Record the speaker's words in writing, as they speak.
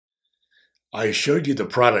I showed you the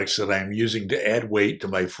products that I am using to add weight to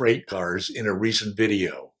my freight cars in a recent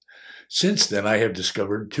video. Since then, I have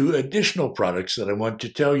discovered 2 additional products that I want to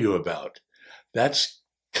tell you about. That's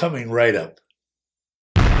coming right up.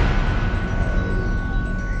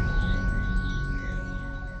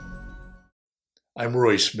 I'm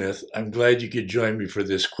Roy Smith. I'm glad you could join me for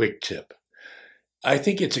this quick tip. I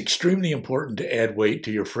think it's extremely important to add weight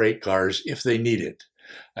to your freight cars if they need it.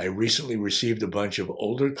 I recently received a bunch of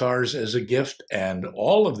older cars as a gift, and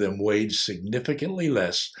all of them weighed significantly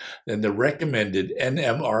less than the recommended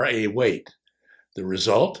NMRA weight. The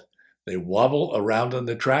result? They wobble around on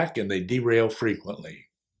the track and they derail frequently.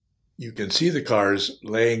 You can see the cars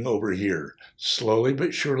laying over here. Slowly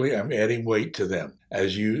but surely I'm adding weight to them,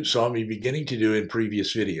 as you saw me beginning to do in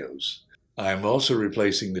previous videos. I'm also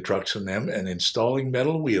replacing the trucks in them and installing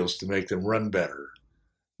metal wheels to make them run better.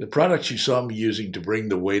 The products you saw me using to bring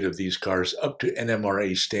the weight of these cars up to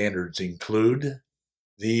NMRA standards include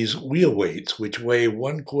these wheel weights, which weigh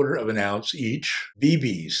 1/4 of an ounce each,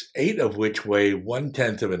 BBs, 8 of which weigh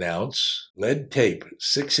 1/10 of an ounce, lead tape,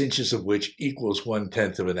 6 inches of which equals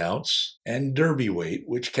 1/10 of an ounce, and derby weight,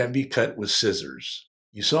 which can be cut with scissors.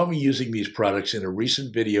 You saw me using these products in a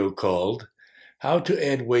recent video called How to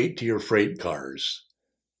Add Weight to Your Freight Cars.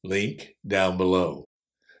 Link down below.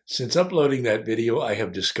 Since uploading that video, I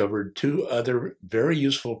have discovered 2 other very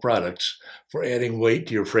useful products for adding weight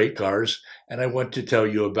to your freight cars, and I want to tell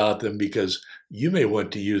you about them because you may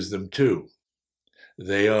want to use them too.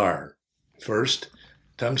 They are, first,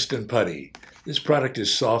 tungsten putty. This product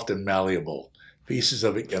is soft and malleable. Pieces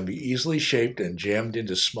of it can be easily shaped and jammed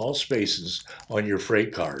into small spaces on your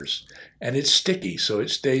freight cars, and it's sticky so it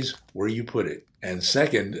stays where you put it. And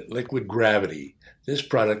second, liquid gravity. This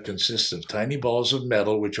product consists of tiny balls of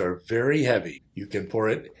metal which are very heavy. You can pour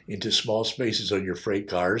it into small spaces on your freight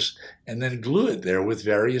cars and then glue it there with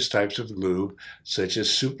various types of glue such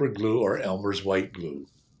as super glue or Elmer's white glue.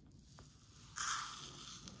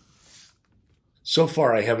 So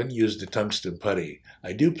far I haven't used the tungsten putty.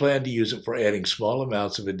 I do plan to use it for adding small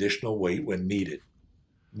amounts of additional weight when needed.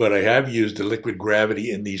 But I have used the liquid gravity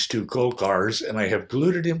in these 2 coal cars, and I have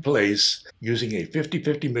glued it in place using a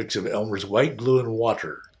 50-50 mix of Elmer's white glue and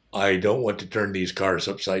water. I don't want to turn these cars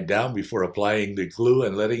upside down before applying the glue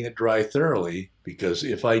and letting it dry thoroughly, because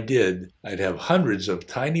if I did, I'd have hundreds of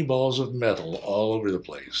tiny balls of metal all over the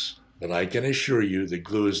place. But I can assure you the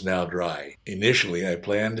glue is now dry. Initially, I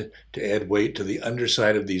planned to add weight to the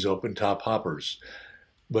underside of these open-top hoppers,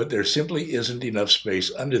 but there simply isn't enough space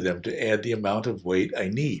under them to add the amount of weight I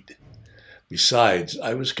need. Besides,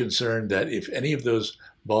 I was concerned that if any of those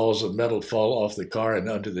balls of metal fall off the car and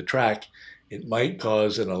onto the track, it might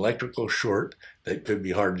cause an electrical short that could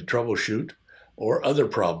be hard to troubleshoot, or other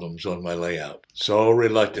problems on my layout. So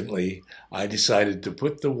reluctantly, I decided to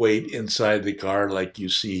put the weight inside the car like you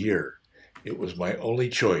see here. It was my only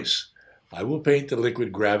choice. I will paint the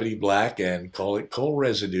liquid gravity black and call it coal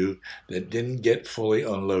residue that didn't get fully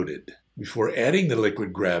unloaded. Before adding the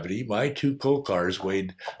liquid gravity, my 2 coal cars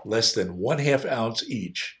weighed less than 1/2 ounce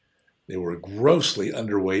each. They were grossly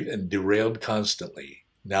underweight and derailed constantly.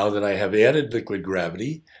 Now that I have added liquid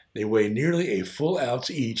gravity, they weigh nearly a full ounce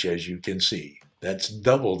each, as you can see. That's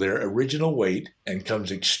double their original weight and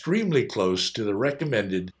comes extremely close to the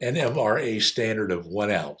recommended NMRA standard of 1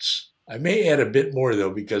 ounce. I may add a bit more though,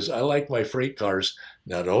 because I like my freight cars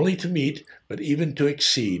not only to meet, but even to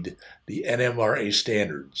exceed the NMRA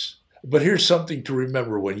standards. But here's something to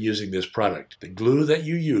remember when using this product. The glue that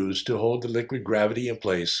you use to hold the liquid gravity in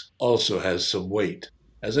place also has some weight.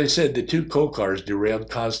 As I said, the 2 coal cars derailed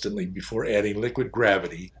constantly before adding liquid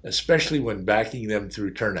gravity, especially when backing them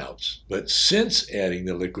through turnouts. But since adding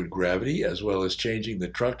the liquid gravity, as well as changing the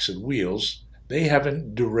trucks and wheels, they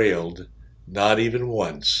haven't derailed, not even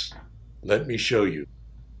once. Let me show you.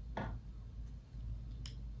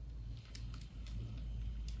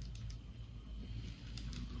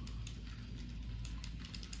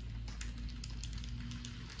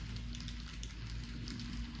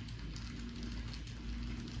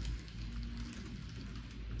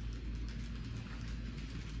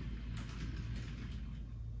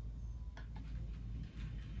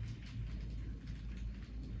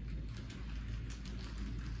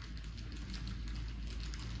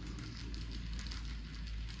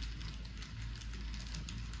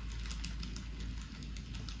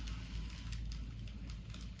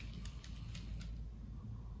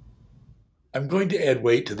 I'm going to add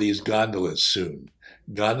weight to these gondolas soon.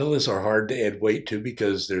 Gondolas are hard to add weight to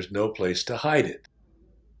because there's no place to hide it.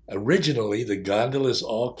 Originally, the gondolas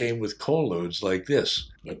all came with coal loads like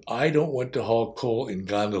this, but I don't want to haul coal in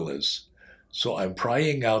gondolas, so I'm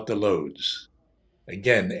prying out the loads.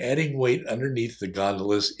 Again, adding weight underneath the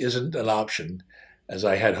gondolas isn't an option, as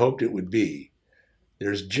I had hoped it would be.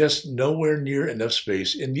 There's just nowhere near enough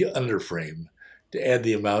space in the underframe to add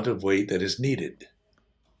the amount of weight that is needed.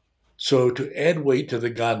 So to add weight to the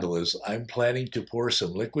gondolas, I'm planning to pour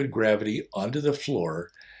some liquid gravity onto the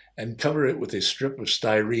floor and cover it with a strip of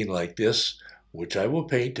styrene like this, which I will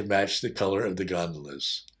paint to match the color of the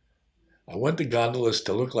gondolas. I want the gondolas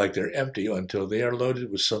to look like they're empty until they are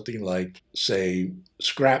loaded with something like, say,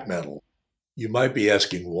 scrap metal. You might be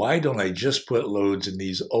asking, why don't I just put loads in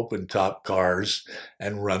these open-top cars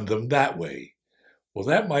and run them that way? Well,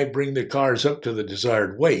 that might bring the cars up to the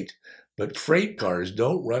desired weight, but freight cars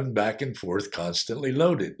don't run back and forth constantly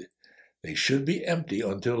loaded. They should be empty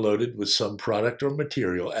until loaded with some product or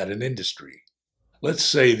material at an industry. Let's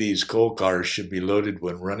say these coal cars should be loaded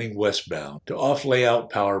when running westbound to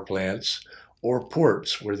off-layout power plants or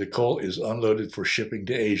ports where the coal is unloaded for shipping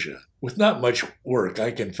to Asia. With not much work,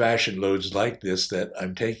 I can fashion loads like this that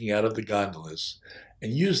I'm taking out of the gondolas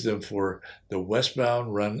and use them for the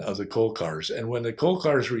westbound run of the coal cars. And when the coal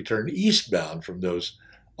cars return eastbound from those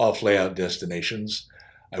off-layout destinations,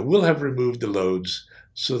 I will have removed the loads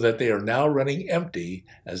so that they are now running empty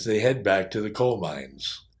as they head back to the coal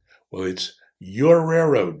mines. Well, it's your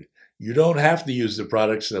railroad. You don't have to use the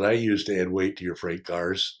products that I use to add weight to your freight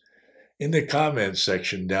cars. In the comments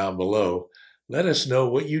section down below, let us know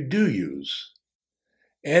what you do use.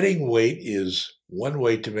 Adding weight is one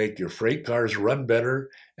way to make your freight cars run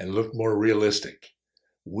better and look more realistic.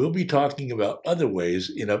 We'll be talking about other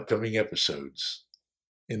ways in upcoming episodes.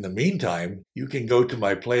 In the meantime, you can go to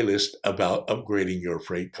my playlist about upgrading your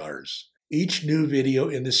freight cars. Each new video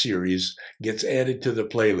in the series gets added to the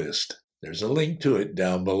playlist. There's a link to it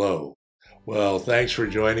down below. Well, thanks for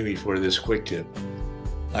joining me for this quick tip.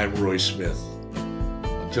 I'm Roy Smith.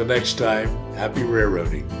 Until next time, happy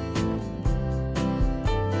railroading.